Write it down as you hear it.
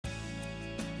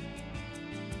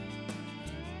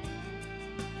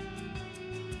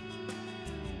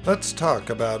Let's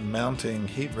talk about mounting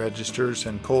heat registers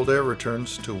and cold air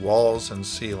returns to walls and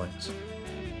ceilings.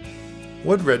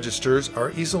 Wood registers are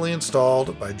easily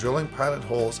installed by drilling pilot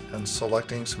holes and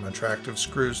selecting some attractive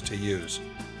screws to use.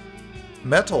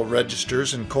 Metal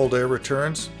registers and cold air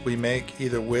returns we make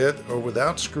either with or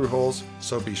without screw holes,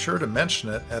 so be sure to mention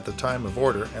it at the time of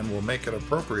order and we'll make it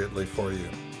appropriately for you.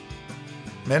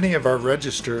 Many of our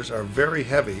registers are very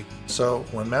heavy, so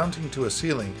when mounting to a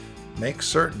ceiling, make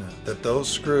certain that those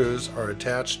screws are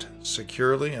attached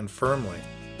securely and firmly.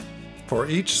 For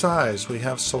each size, we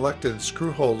have selected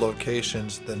screw hole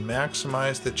locations that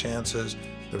maximize the chances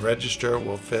the register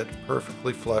will fit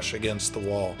perfectly flush against the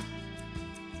wall.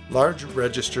 Large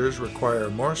registers require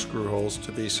more screw holes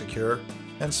to be secure,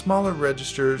 and smaller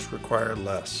registers require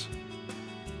less.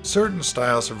 Certain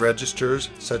styles of registers,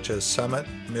 such as Summit,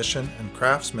 Mission, and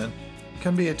Craftsman,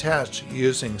 can be attached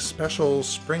using special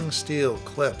spring steel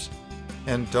clips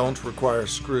and don't require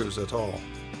screws at all.